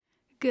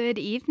Good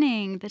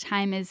evening. The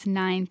time is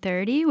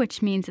 9:30,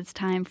 which means it's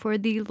time for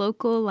the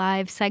Local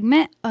Live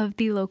segment of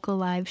the Local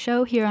Live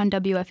show here on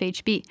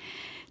WFHB.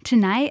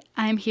 Tonight,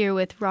 I'm here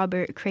with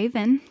Robert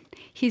Craven.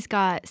 He's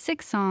got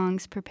 6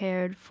 songs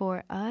prepared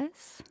for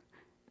us.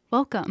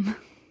 Welcome.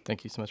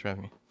 Thank you so much for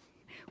having me.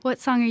 What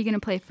song are you going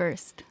to play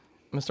first?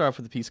 I'm going to start off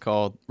with a piece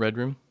called Red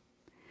Room.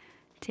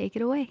 Take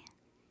it away.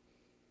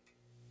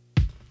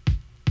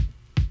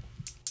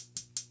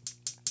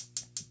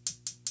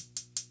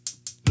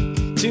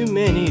 Too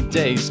many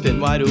days spent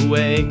wide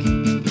awake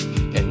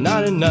and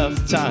not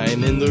enough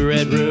time in the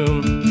red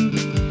room.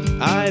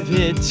 I've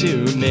hid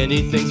too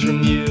many things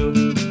from you.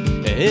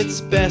 It's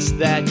best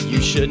that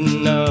you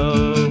shouldn't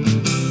know.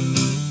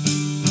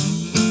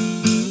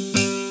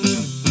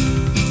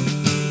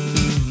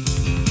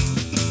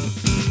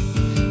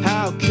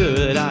 How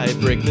could I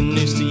break the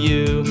news to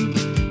you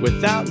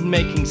without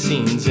making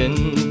scenes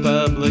in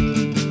public?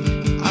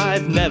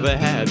 I've never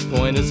had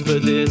pointers for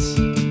this.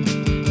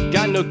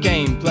 Got no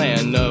game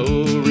plan, no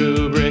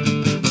rubric.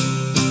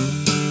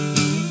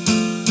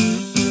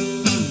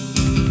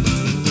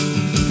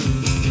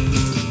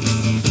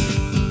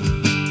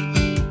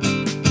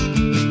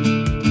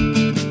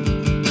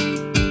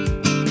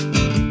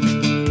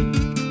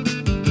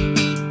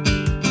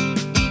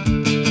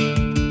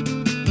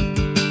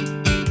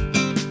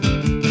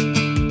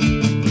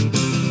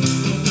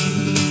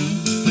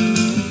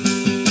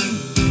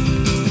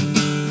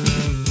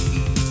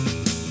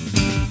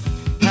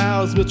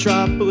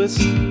 Metropolis,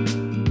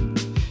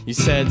 you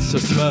said so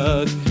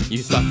smug,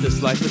 you thought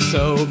this life was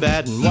so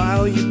bad, and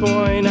while you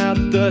point out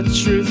the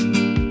truth,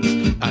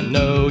 I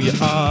know you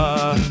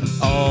are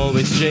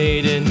always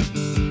jaded.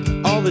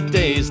 All the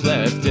days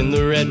left in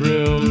the red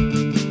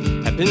room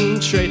have been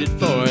traded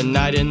for a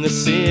night in the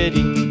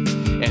city,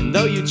 and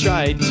though you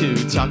tried to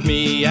talk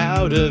me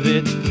out of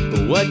it,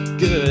 what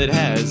good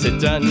has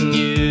it done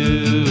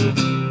you?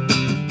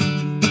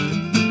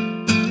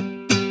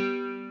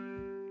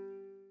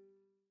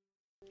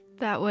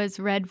 That was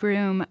Red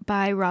Room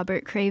by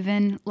Robert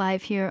Craven,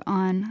 live here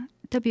on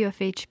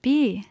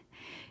WFHB.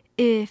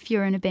 If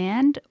you're in a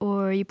band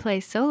or you play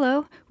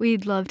solo,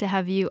 we'd love to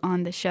have you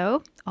on the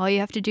show. All you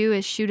have to do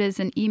is shoot us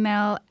an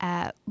email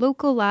at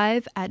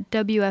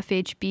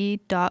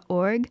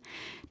locallive@wfhb.org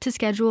to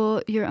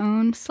schedule your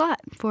own slot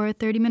for a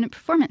 30-minute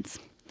performance.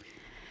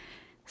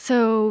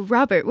 So,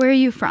 Robert, where are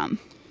you from?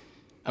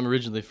 I'm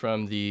originally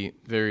from the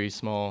very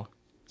small,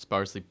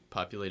 sparsely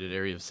populated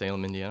area of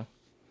Salem, Indiana.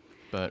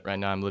 But right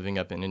now I'm living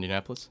up in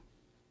Indianapolis.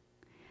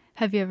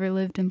 Have you ever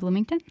lived in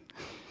Bloomington?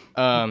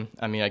 I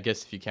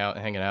guess if you count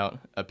hanging out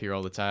up here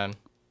all the time,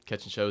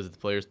 catching shows at the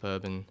Players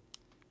Pub and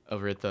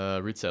over at the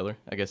Root Cellar,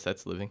 I guess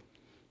that's living.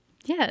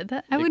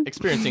 Yeah, I would...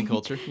 Experiencing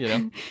culture, you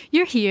know.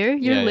 You're here.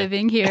 You're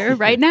living here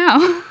right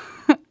now.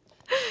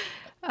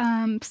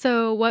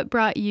 So what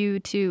brought you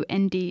to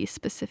ND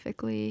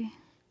specifically?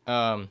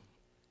 Well,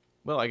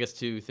 I guess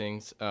 2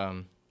 things.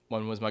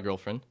 One was my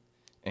girlfriend,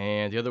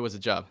 and the other was a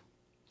job.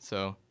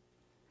 So...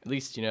 at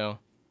least,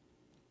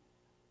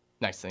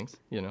 nice things,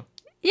 Yeah.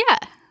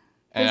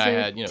 And I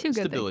had, two good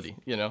stability,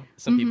 things.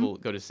 Some people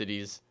go to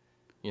cities,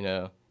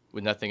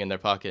 with nothing in their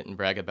pocket and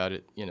brag about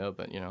it,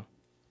 but,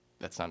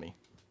 that's not me.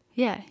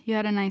 Yeah, you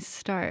had a nice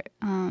start.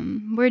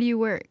 Where do you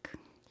work?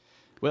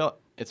 Well,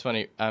 it's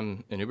funny.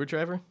 I'm an Uber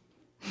driver.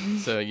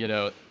 So,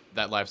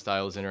 that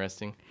lifestyle is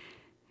interesting.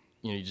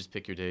 You just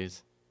pick your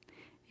days.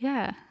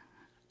 Yeah.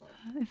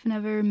 I've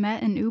never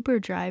met an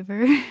Uber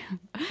driver.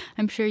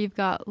 I'm sure you've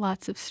got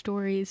lots of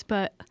stories,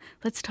 but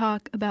let's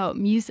talk about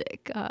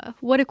music.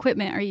 What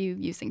equipment are you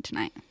using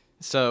tonight?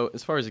 So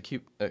as far as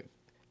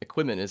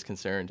equipment is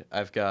concerned,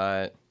 I've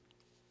got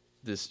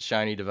this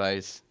shiny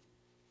device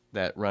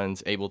that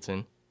runs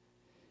Ableton,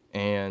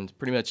 and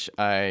pretty much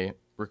I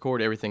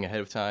record everything ahead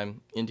of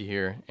time into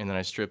here, and then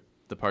I strip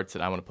the parts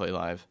that I want to play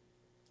live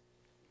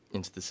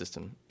into the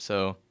system.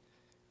 So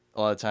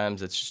a lot of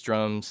times it's just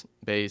drums,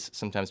 bass,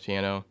 sometimes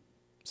piano,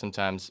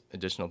 sometimes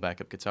additional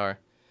backup guitar.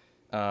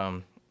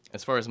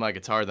 As far as my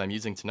guitar that I'm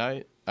using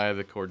tonight, I have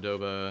a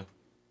Cordoba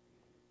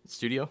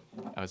Studio.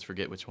 I always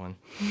forget which one.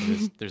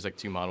 There's like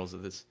 2 models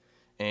of this.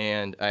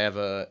 And I have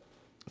a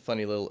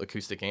funny little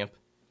acoustic amp.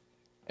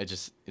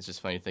 It's just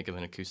funny to think of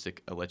an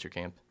acoustic electric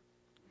amp.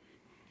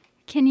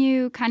 Can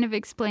you kind of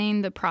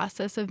explain the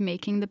process of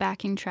making the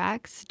backing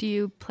tracks? Do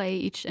you play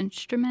each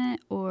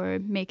instrument or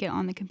make it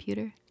on the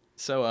computer?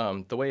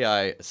 So the way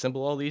I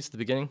assemble all these at the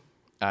beginning,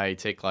 I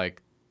take a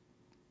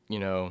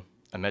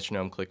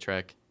metronome click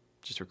track,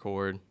 just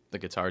record the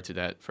guitar to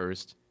that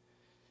first.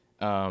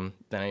 Then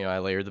I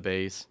layer the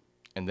bass,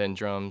 and then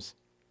drums,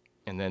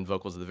 and then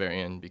vocals at the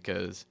very end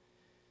because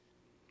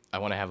I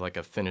want to have like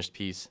a finished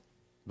piece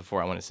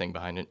before I want to sing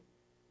behind it.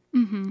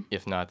 Mm-hmm.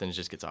 If not, then it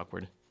just gets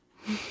awkward,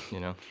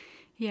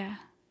 Yeah.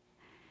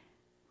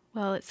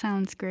 Well, it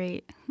sounds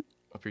great.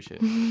 Appreciate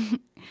it.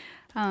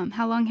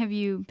 How long have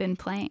you been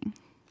playing?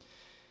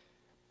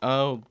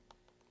 Oh,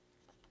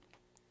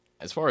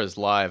 as far as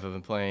live, I've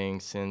been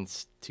playing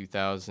since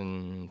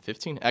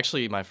 2015.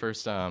 Actually, my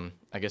first, I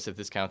guess if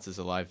this counts as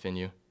a live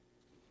venue,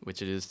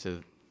 which it is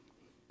to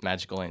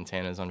magical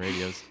antennas on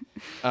radios.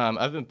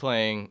 I've been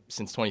playing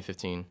since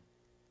 2015,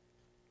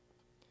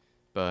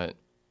 but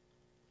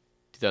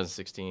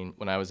 2016,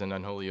 when I was in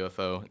Unholy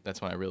UFO,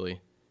 that's when I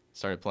really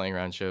started playing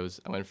around shows.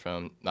 I went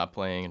from not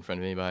playing in front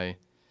of anybody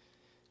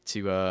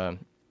to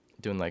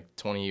doing like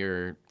 20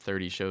 or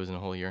 30 shows in a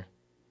whole year.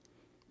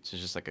 So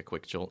just like a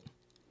quick jolt.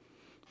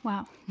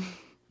 Wow.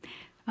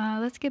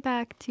 Let's get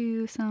back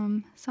to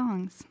some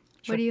songs.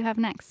 Sure. What do you have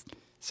next?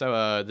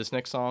 So this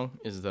next song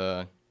is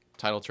the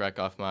title track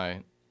off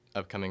my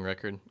upcoming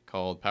record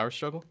called Power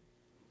Struggle.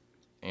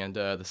 And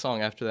the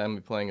song after that I'm going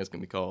to be playing is going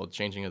to be called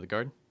Changing of the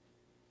Guard.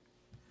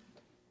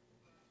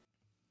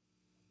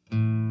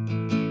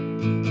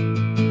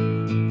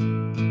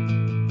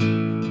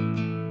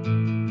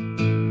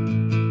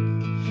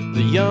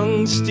 The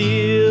young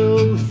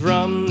steal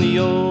from the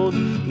old,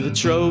 the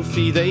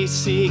trophy they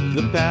seek,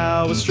 the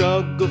power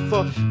struggle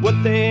for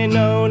what they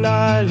know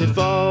not. It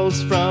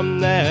falls from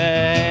their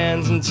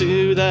hands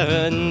into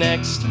the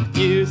next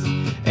youth,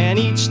 and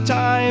each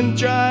time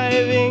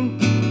driving,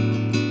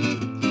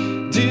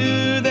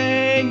 do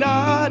they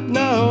not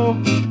know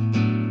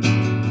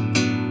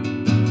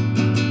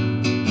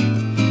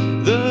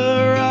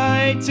the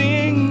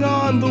writing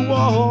on the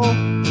wall?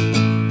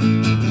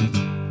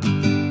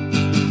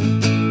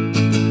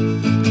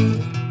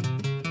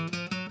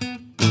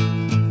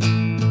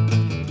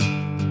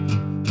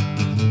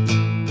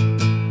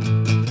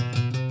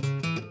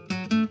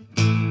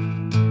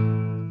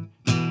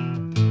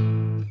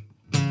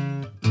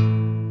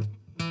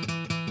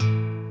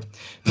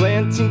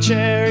 Planting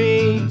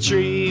cherry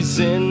trees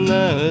in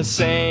the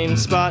same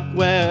spot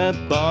where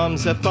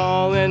bombs have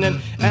fallen, and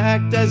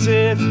act as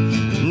if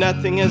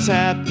nothing has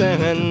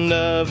happened,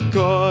 of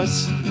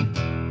course.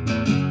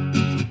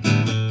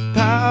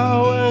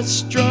 Power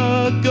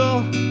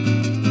struggle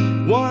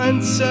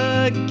once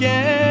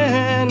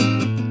again,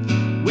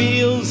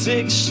 wheels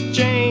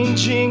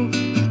exchanging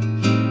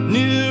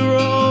new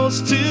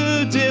roles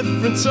to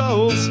different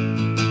souls.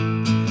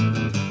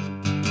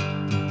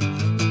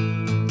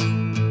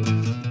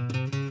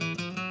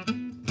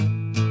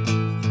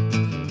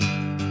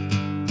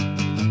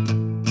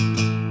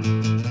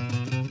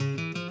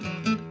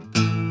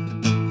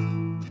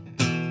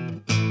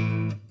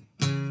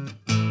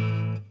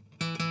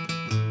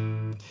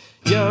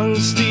 Young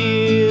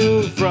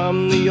steal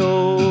from the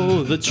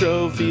old, the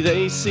trophy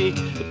they seek,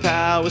 the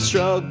power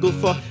struggle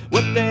for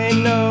what they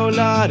know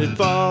not. It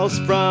falls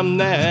from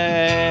their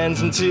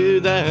hands into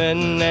the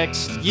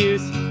next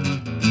youth.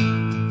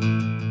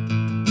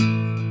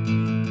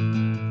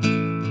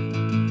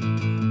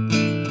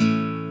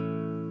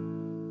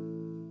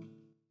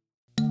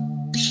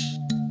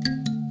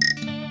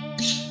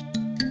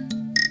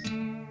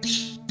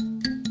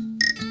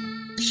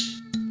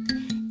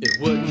 It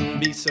wouldn't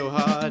be so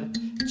hard.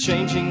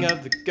 Changing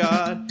of the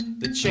God,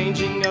 the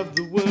changing of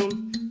the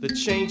womb, the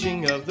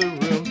changing of the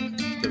room,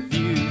 the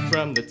view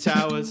from the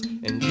towers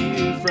and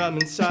view from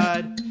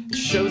inside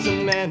shows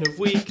a man of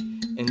weak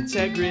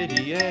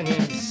integrity and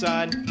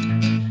inside.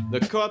 The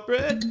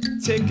corporate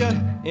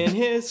ticker in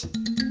his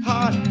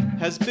heart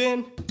has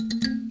been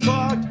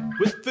clogged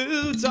with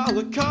foods a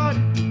la carte.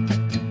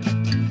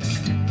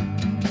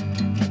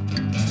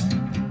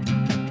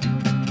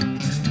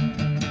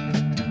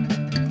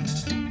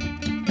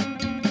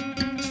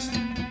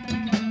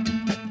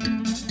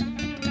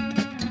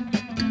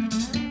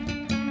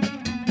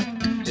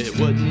 It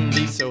wouldn't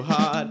be so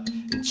hard.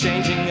 The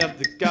changing of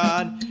the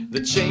God,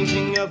 the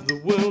changing of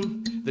the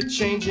womb, the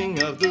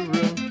changing of the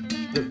room,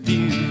 the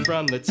view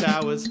from the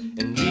towers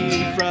and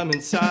view from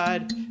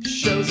inside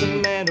shows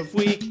a man of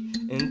weak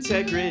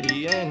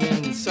integrity and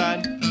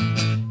inside.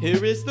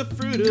 Here is the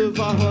fruit of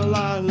all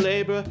our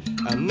labor,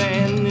 a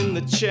man in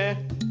the chair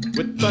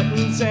with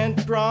buttons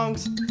and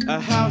prongs, a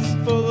house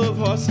full of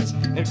horses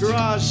and a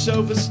garage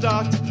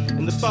overstocked,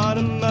 and the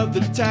bottom of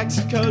the tax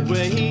code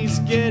where he's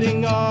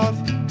getting off.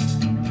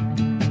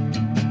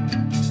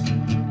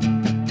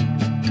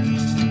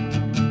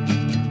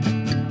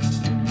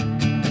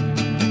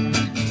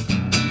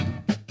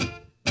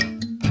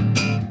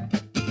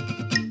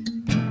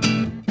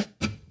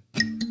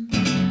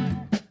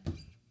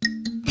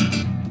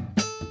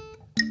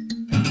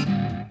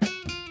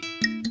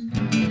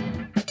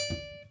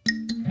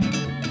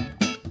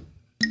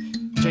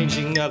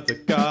 Changing of the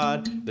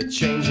God, the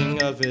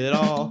changing of it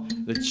all,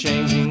 the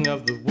changing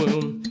of the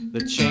womb,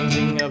 the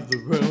changing of the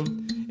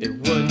room. It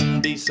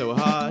wouldn't be so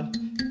hard.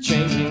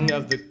 Changing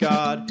of the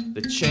God,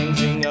 the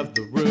changing of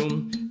the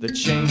room, the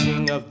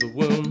changing of the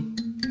womb.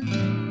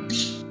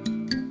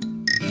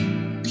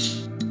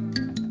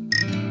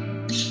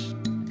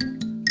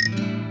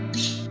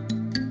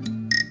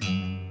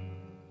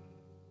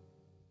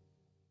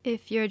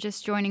 If you're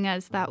just joining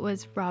us, that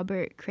was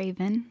Robert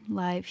Craven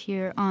live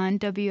here on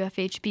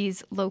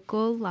WFHB's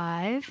Local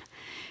Live.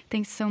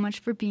 Thanks so much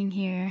for being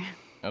here.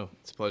 Oh,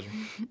 it's a pleasure.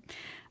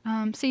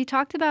 So you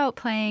talked about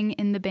playing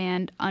in the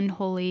band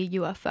Unholy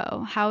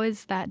UFO. How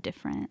is that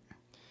different?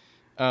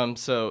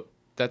 So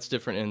that's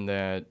different in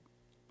that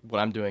what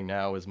I'm doing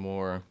now is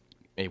more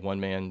a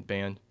one-man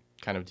band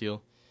kind of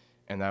deal.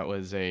 and that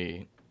was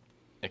a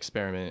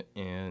experiment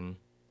in,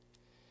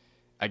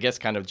 I guess,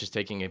 kind of just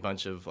taking a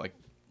bunch of like,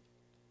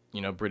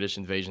 British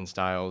invasion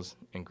styles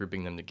and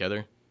grouping them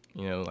together.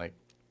 Like,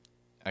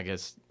 I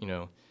guess,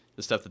 the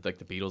stuff that like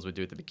the Beatles would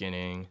do at the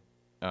beginning,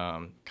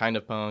 kind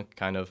of punk,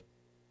 kind of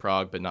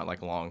prog, but not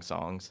like long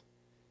songs,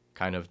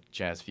 kind of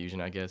jazz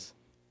fusion, I guess.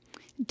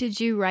 Did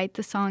you write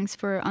the songs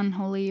for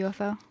Unholy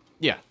UFO?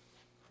 Yeah.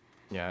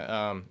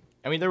 Yeah.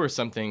 I mean, there were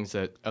some things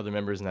that other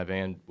members in that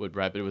band would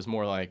write, but it was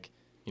more like,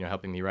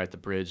 helping me write the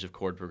bridge of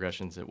chord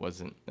progressions. It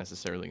wasn't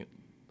necessarily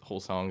whole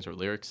songs or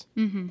lyrics.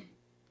 Mm-hmm.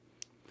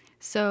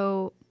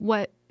 So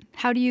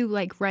how do you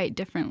like write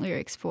different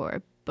lyrics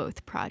for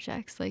both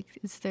projects? Like,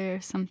 is there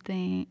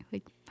something,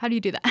 like, how do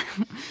you do that?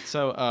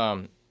 So,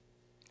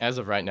 as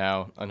of right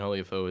now,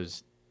 Unholy UFO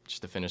is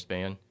just a finished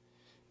band.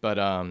 But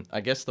I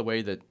guess the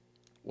way that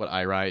what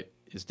I write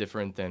is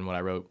different than what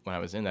I wrote when I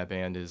was in that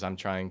band is I'm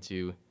trying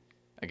to,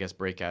 I guess,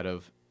 break out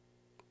of,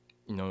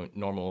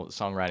 normal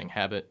songwriting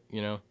habit,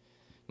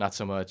 not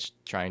so much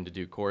trying to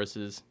do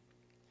choruses.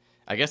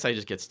 I guess I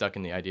just get stuck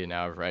in the idea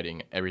now of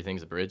writing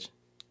everything's a bridge.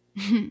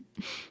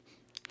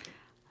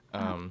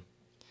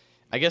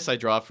 I guess I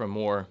draw from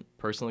more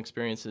personal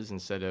experiences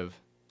instead of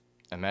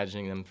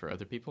imagining them for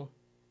other people,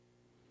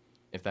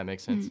 if that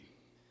makes sense.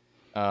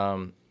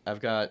 I've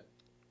got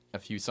a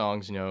few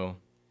songs, I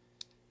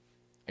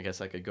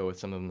guess I could go with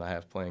some of them that I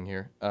have playing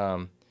here.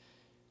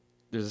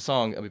 There's a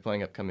song I'll be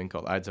playing upcoming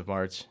called Ides of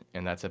March,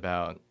 and that's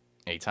about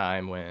a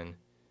time when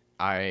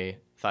I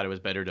thought it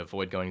was better to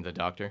avoid going to the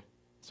doctor,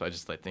 so I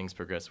just let things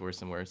progress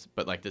worse and worse.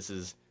 But, like, this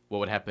is what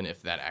would happen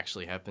if that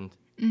actually happened.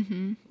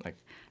 Mm-hmm. Like,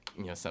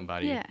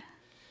 somebody... Yeah.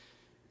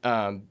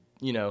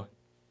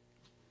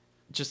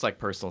 Just, like,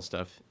 personal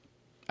stuff.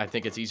 I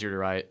think it's easier to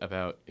write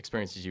about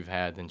experiences you've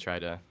had than try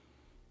to,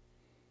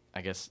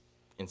 I guess,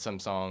 in some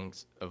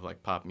songs of,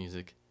 like, pop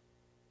music,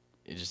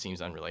 it just seems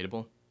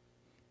unrelatable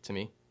to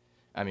me.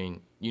 I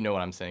mean, you know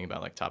what I'm saying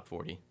about, like, top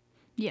 40.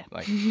 Yeah.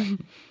 Like,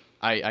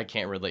 I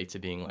can't relate to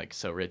being, like,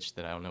 so rich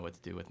that I don't know what to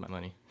do with my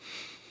money,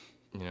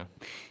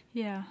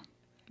 Yeah,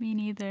 me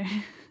neither.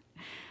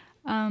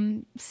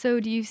 So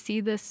do you see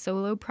this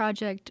solo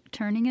project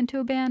turning into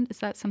a band? Is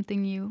that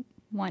something you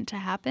want to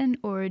happen,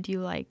 or do you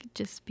like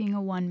just being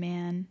a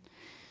one-man?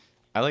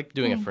 I like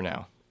doing it for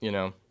now,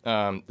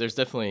 There's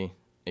definitely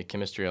a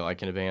chemistry I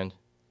like in a band,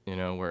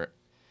 where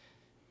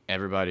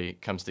everybody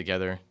comes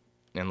together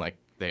and, like,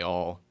 they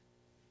all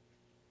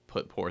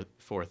put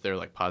forth their,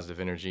 like, positive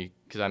energy.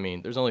 Because, I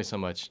mean, there's only so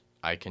much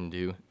I can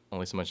do,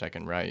 only so much I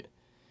can write.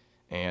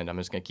 And I'm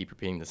just going to keep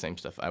repeating the same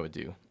stuff I would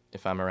do.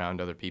 If I'm around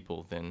other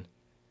people, then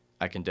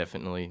I can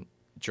definitely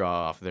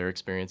draw off their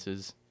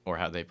experiences or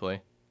how they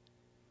play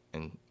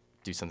and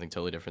do something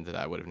totally different that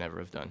I would have never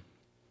have done.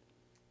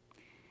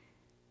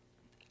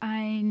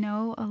 I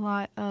know a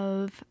lot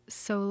of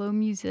solo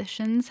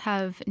musicians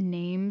have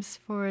names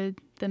for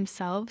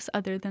themselves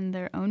other than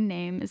their own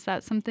name. Is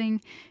that something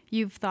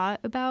you've thought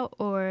about,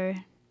 or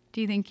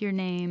do you think your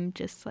name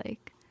just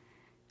like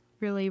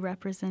really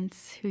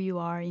represents who you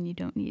are and you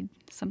don't need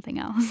something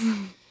else?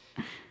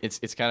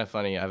 It's kind of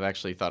funny. I've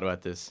actually thought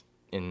about this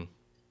in,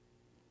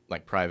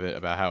 like, private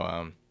about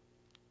how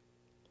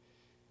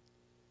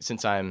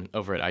since I'm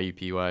over at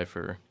IUPUI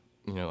for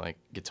like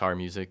guitar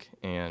music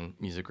and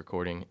music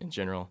recording in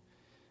general,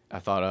 I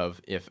thought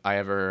of if I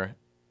ever,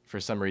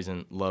 for some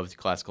reason, loved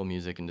classical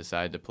music and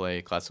decided to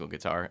play classical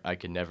guitar, I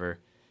could never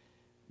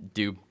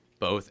do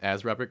both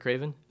as Robert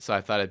Craven. So I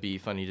thought it'd be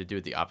funny to do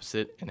it the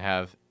opposite and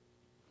have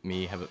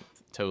me have a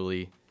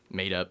totally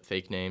made-up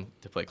fake name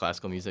to play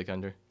classical music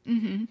under.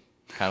 Mm-hmm.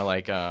 Kind of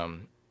like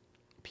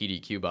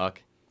P.D. Kubach.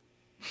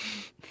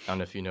 I don't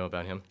know if you know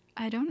about him.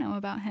 I don't know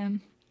about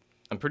him.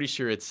 I'm pretty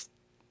sure it's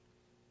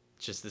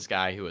just this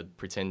guy who would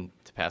pretend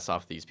to pass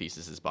off these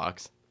pieces as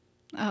Bach's.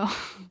 Oh.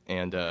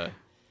 And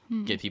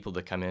get people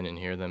to come in and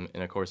hear them.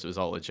 And, of course, it was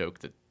all a joke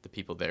that the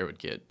people there would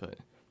get. But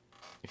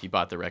if you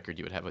bought the record,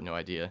 you would have no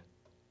idea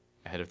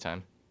ahead of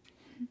time.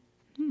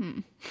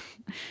 So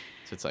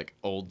it's like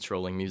old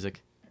trolling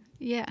music.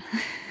 Yeah.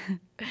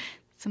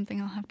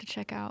 Something I'll have to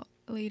check out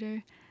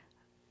later.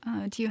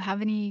 Do you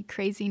have any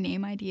crazy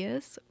name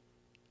ideas?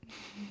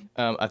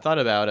 I thought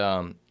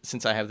about,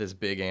 since I have this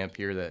big amp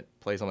here that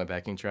plays all my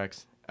backing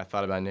tracks, I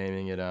thought about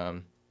naming it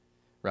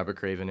Robert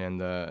Craven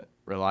and the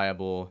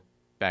Reliable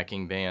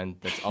Backing Band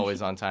that's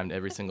always on time to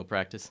every single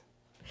practice.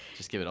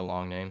 Just give it a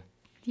long name.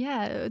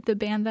 Yeah, the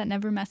band that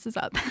never messes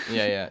up.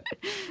 Yeah.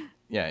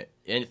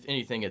 If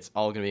anything, it's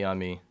all going to be on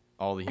me,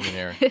 all the human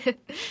error.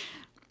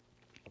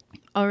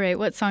 All right,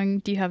 what song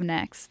do you have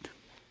next?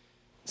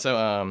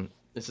 So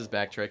this is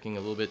backtracking a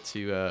little bit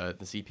to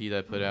this EP that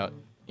I put out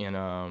in,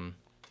 I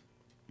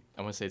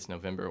want to say it's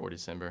November or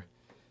December.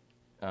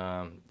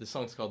 This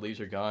song's called Leaves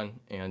Are Gone,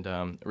 and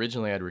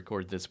originally I'd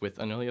recorded this with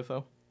Unholy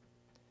UFO,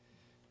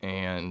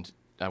 and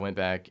I went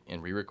back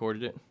and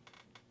re-recorded it.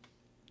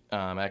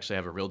 I actually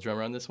have a real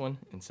drummer on this one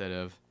instead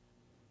of,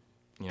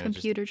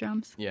 computer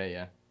drums.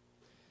 Yeah.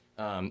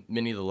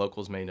 Many of the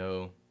locals may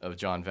know of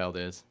John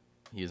Valdez.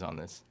 He is on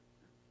this.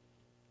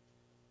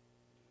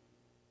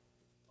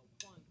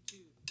 1, 2,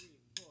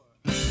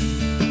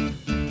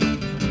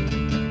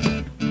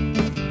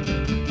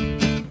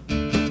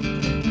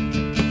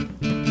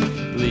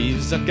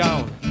 Leaves are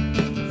gone,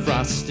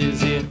 frost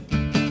is here,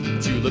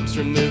 tulips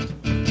removed,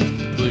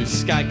 blue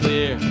sky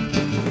clear.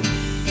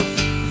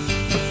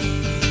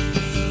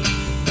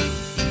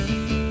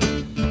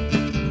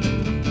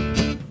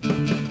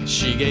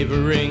 She gave a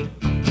ring,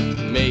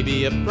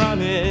 maybe a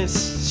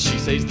promise. She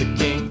says the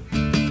king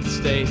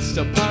stays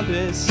so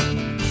pompous.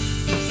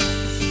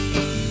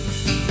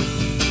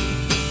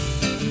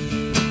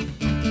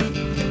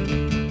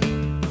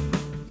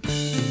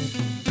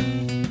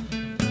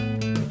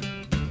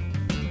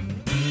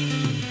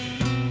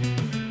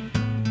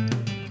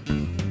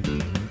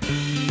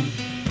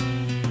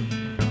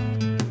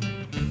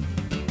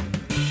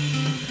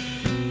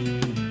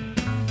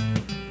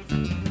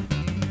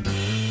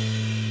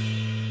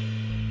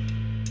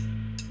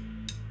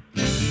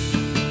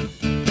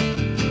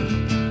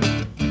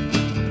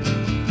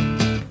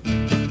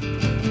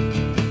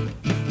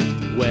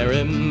 Where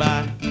am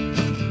I?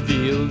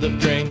 Field of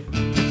grain,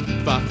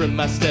 far from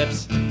my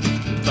steps,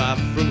 far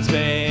from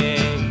Spain.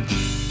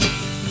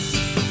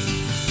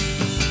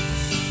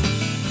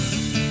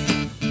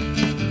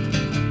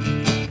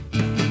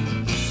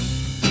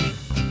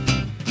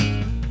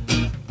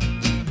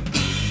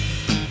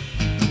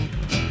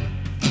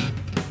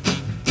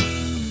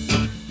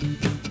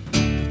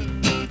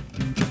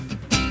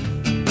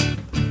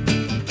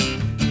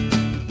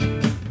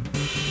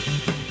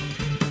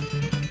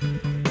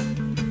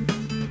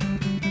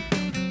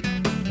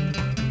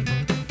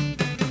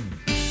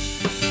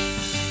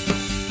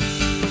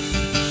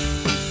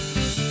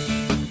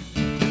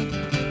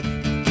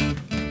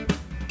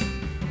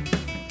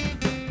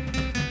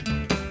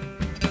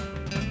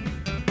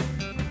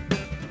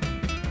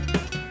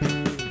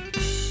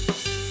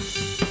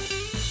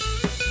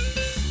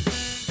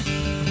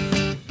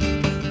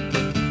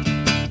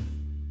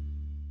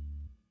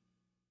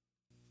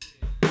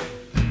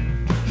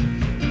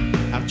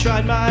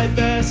 Tried my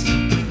best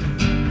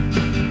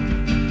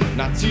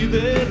not to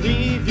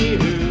believe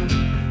you,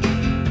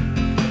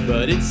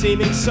 but it's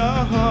seeming so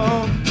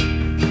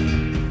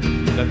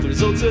that the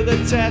results of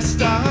the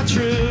test are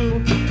true.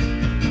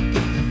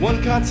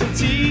 One constant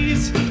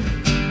tease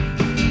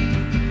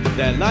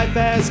that life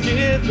has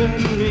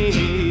given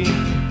me.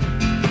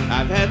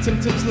 I've had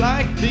symptoms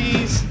like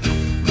these,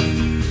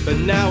 but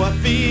now I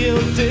feel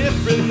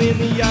different in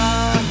the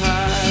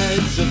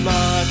Ides of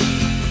March.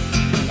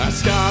 I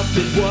scoffed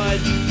at what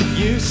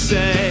you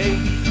say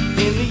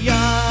in the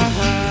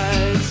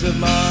Ides of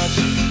March.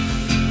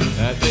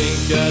 I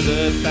think of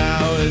the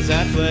powers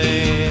at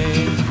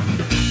play.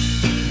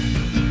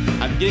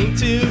 I'm beginning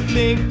to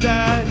think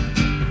that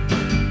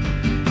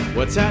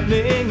what's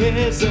happening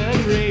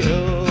isn't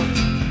real,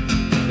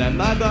 that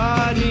my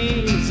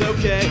body's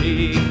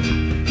okay,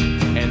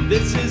 and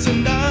this is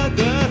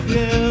another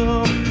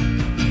pill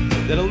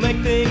that'll make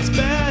things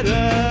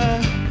better.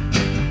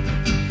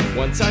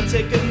 Once I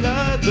take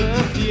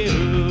another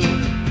view,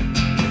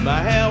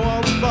 my hair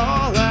won't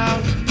fall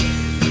out,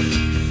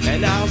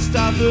 and I'll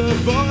stop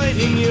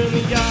avoiding you in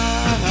the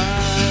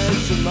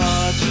Ides of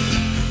March.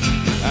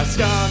 I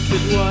scoff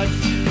at what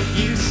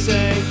you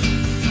say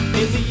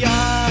in the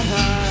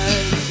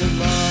Ides of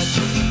March.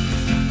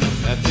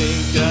 I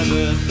think of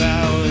the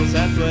powers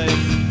at play.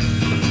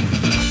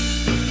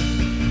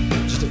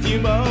 Just a few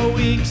more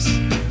weeks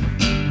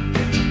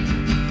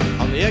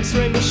on the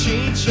X-ray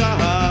machine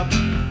shop.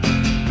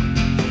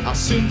 I'll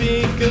soon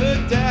be a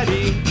good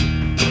daddy.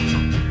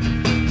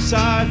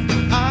 Sorry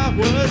if I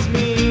was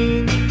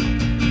mean,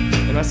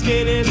 and my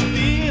skin is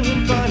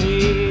feeling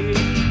funny.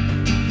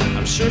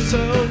 I'm sure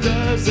so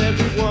does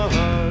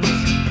everyone's,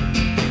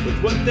 with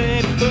what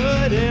they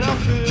put in our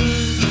food.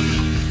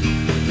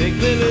 Big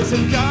livers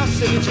and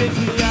coughs and chains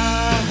in the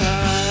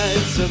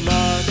Ides of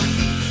March.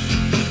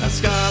 I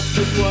scoff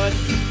at what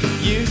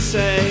you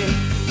say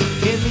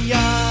in the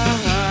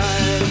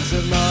Ides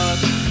of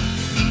March.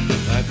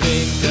 I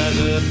think of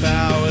the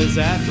powers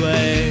at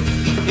play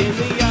in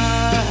the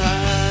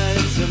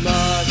Ides of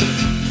March.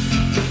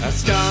 I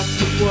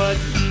scoff at what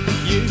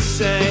you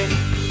say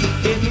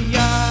in the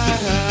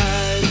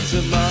Ides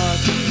of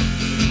March.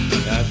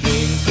 I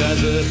think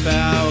of the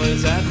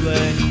powers at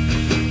play.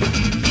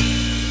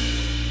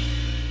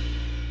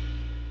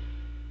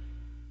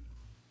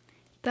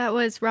 That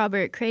was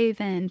Robert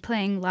Craven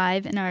playing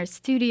live in our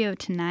studio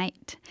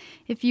tonight.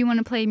 If you want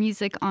to play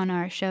music on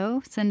our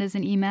show, send us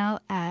an email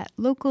at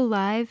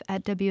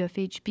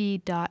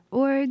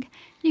locallive@wfhb.org.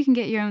 You can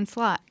get your own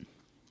slot.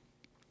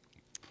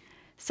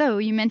 So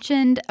you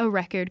mentioned a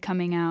record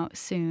coming out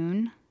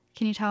soon.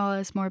 Can you tell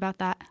us more about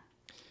that?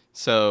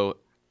 So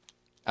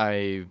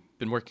I've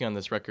been working on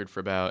this record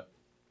for about,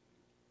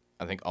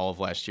 I think, all of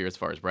last year as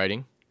far as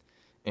writing.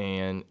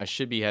 And I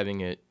should be having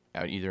it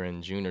out either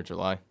in June or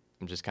July.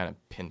 I'm just kind of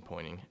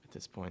pinpointing at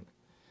this point.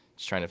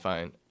 Just trying to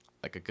find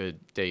like a good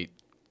date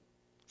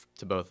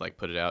to both like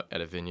put it out at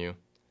a venue.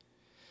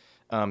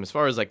 As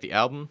far as like the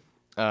album,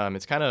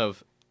 it's kind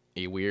of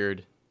a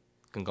weird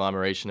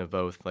conglomeration of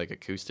both like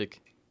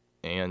acoustic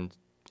and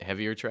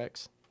heavier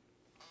tracks.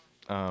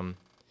 I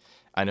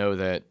know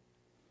that,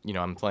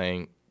 I'm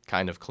playing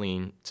kind of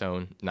clean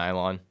tone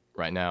nylon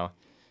right now,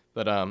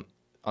 But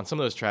on some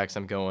of those tracks,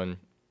 I'm going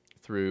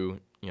through,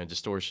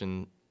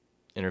 distortion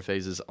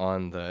interfaces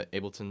on the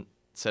Ableton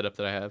setup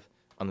that I have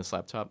on this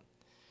laptop.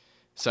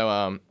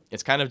 So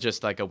it's kind of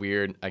just like a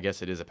weird, I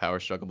guess it is a power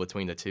struggle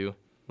between the two.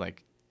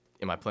 Like,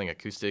 am I playing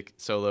acoustic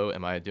solo?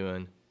 Am I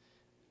doing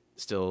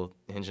still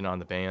hinging on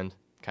the band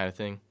kind of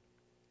thing,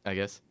 I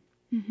guess?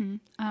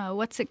 Mm-hmm.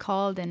 What's it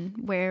called,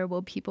 and where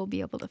will people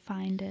be able to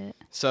find it?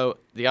 So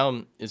the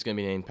album is going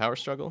to be named Power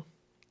Struggle,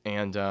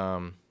 and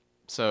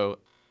so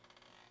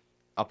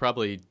I'll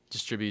probably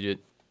distribute it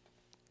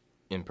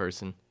in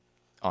person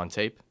on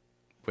tape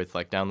with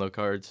like download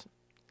cards.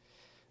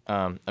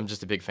 I'm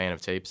just a big fan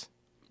of tapes.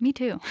 Me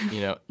too.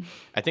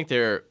 I think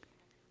they're,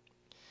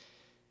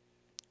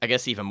 I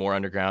guess, even more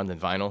underground than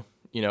vinyl.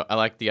 I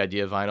like the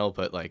idea of vinyl,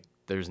 but like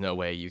there's no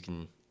way you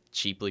can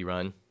cheaply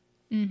run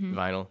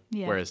vinyl.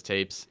 Yeah. Whereas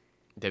tapes,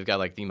 they've got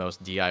like the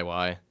most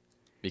DIY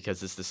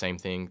because it's the same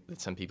thing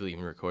that some people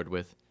even record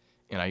with.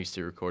 And I used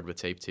to record with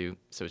tape too.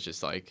 So it's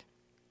just like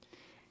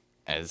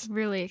as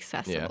really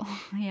accessible.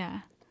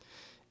 Yeah.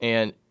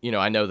 And,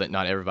 I know that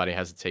not everybody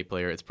has a tape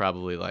player. It's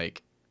probably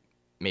like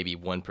maybe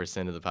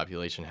 1% of the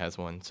population has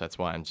one. So that's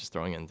why I'm just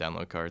throwing in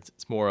download cards.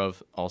 It's more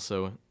of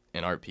also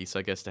an art piece,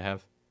 I guess, to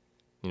have,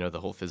 the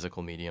whole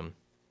physical medium.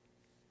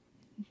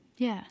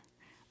 Yeah.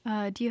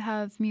 Do you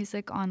have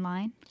music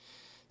online?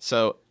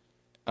 So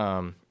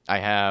I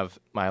have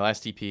my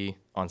last EP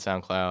on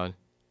SoundCloud,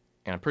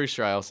 and I'm pretty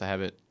sure I also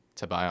have it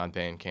to buy on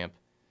Bandcamp.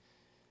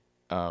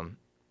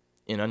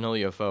 In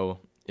Unholy UFO,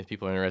 if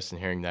people are interested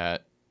in hearing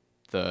that,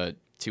 the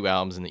 2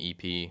 albums in the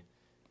EP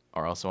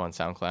are also on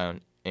SoundCloud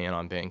and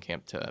on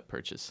Bandcamp to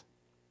purchase.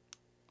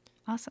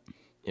 Awesome.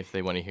 If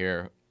they want to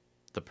hear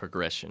the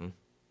progression.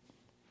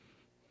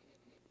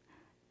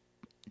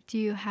 Do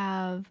you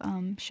have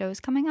shows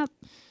coming up?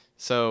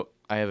 So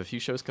I have a few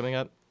shows coming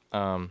up.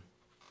 I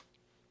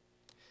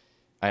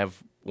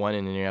have one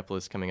in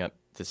Indianapolis coming up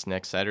this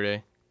next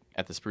Saturday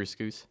at the Spruce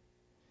Goose.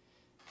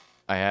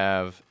 I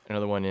have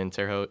another one in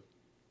Terre Haute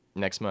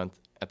next month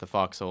at the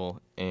Foxhole,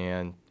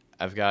 and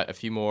I've got a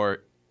few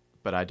more,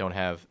 but I don't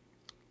have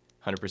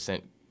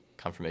 100%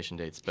 confirmation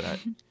dates, but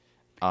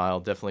I'll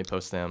definitely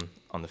post them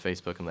on the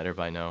Facebook and let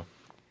everybody know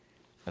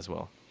as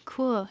well.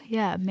 Cool.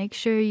 Yeah, make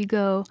sure you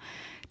go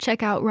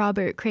check out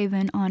Robert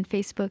Craven on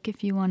Facebook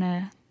if you want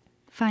to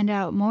find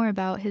out more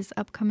about his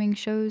upcoming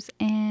shows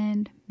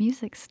and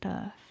music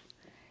stuff.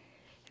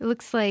 It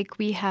looks like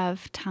we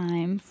have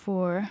time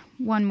for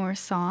one more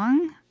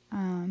song.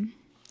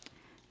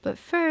 But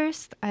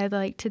first, I'd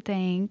like to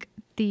thank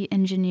the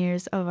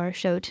engineers of our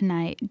show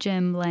tonight,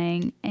 Jim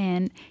Lang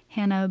and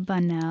Hannah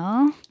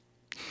Bunnell.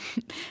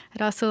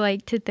 I'd also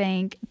like to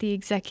thank the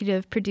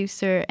executive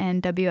producer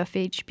and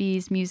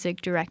WFHB's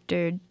music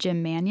director,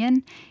 Jim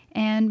Manion,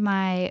 and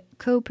my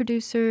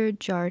co-producer,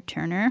 Jar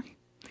Turner.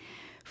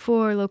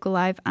 For Local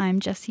Live, I'm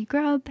Jessie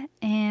Grubb,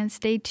 and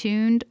stay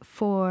tuned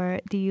for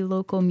the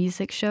local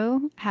music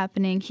show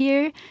happening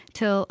here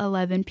till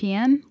 11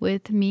 p.m.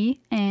 with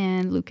me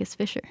and Lucas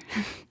Fisher.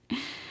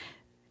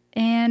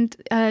 And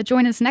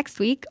join us next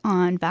week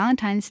on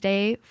Valentine's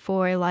Day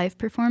for a live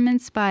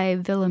performance by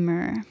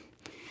Villimer.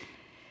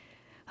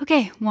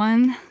 Okay,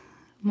 one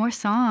more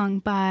song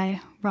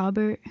by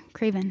Robert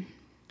Craven.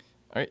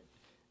 All right.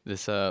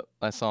 This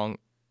last song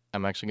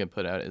I'm actually going to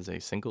put out as a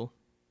single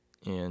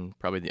in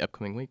probably the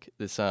upcoming week.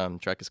 This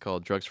track is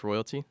called Drugs for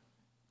Royalty.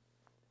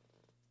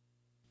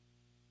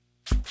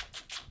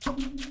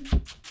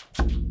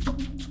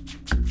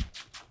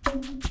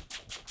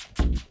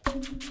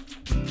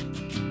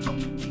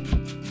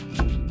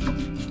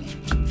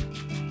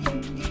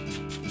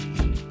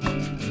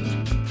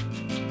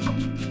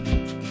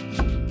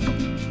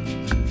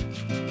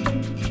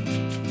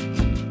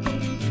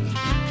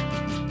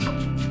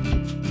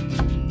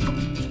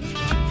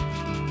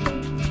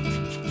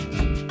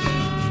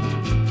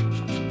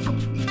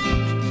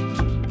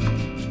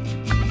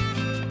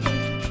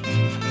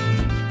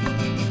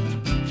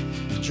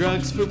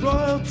 Drugs for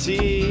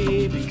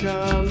royalty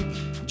become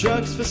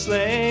drugs for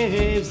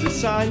slaves.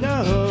 This I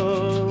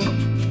know,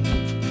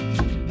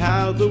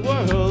 how the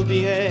world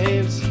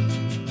behaves,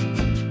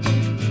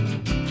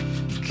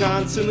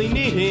 constantly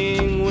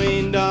needing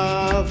weaned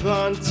off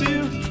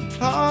onto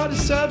harder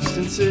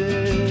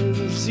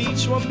substances.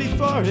 Each one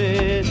before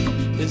it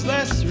is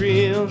less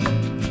real.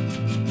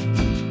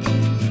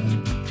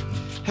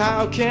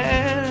 How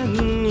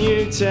can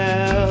you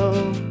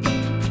tell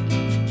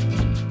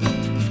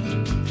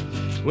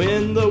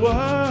when the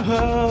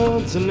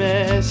world's a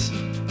mess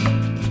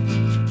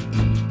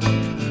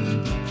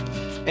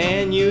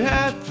and you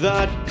have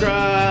thought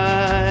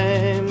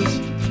crimes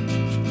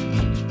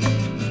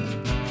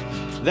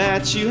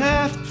that you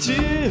have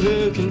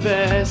to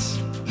confess,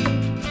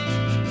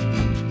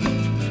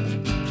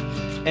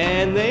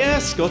 and they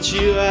escort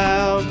you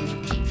out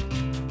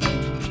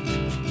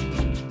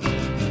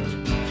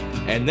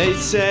and they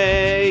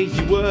say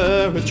you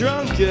were a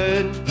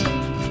drunkard?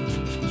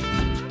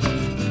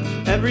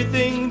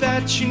 Everything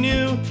that you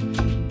knew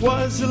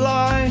was a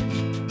lie.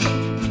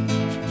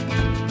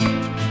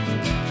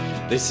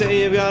 They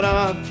say you've got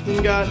off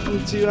and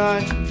gotten too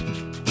high.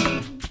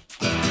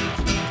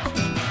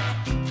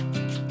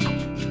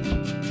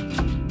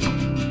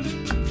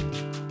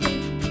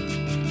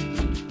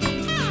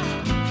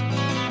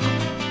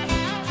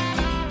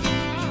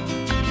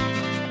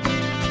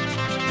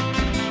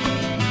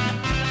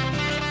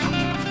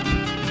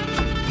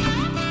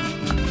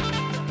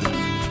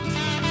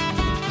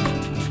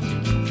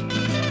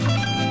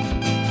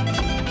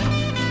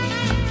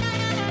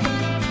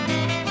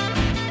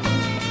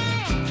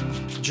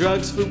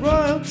 Drugs for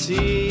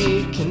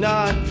royalty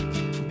cannot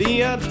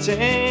be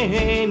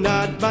obtained,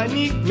 not by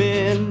meek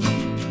men,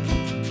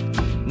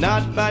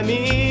 not by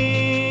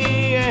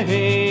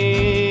me.